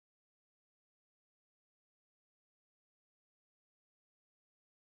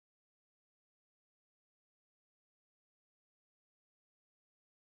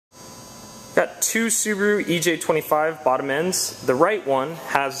Got two Subaru EJ25 bottom ends. The right one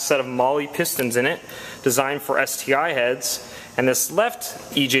has a set of Molle pistons in it, designed for STI heads, and this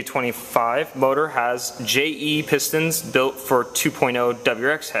left EJ25 motor has JE pistons built for 2.0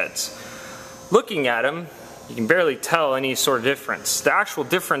 WRX heads. Looking at them, you can barely tell any sort of difference. The actual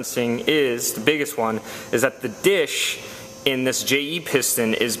differencing is, the biggest one, is that the dish in this JE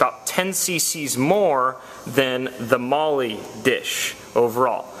piston is about 10 cc's more than the Molle dish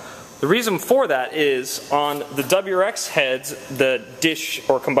overall. The reason for that is on the WRX heads, the dish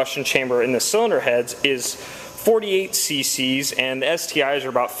or combustion chamber in the cylinder heads is 48 cc's and the STIs are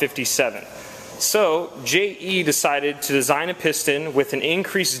about 57. So JE decided to design a piston with an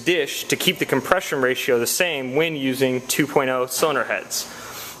increased dish to keep the compression ratio the same when using 2.0 cylinder heads.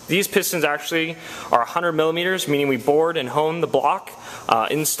 These pistons actually are 100 millimeters, meaning we bored and honed the block,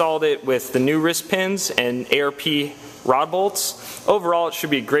 installed it with the new wrist pins and ARP rod bolts. Overall, it should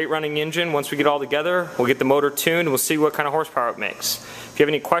be a great running engine. Once we get it all together, we'll get the motor tuned and we'll see what kind of horsepower it makes. If you have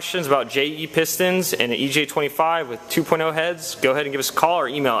any questions about JE pistons and an EJ25 with 2.0 heads, go ahead and give us a call or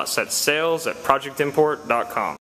email us at sales@projectimport.com.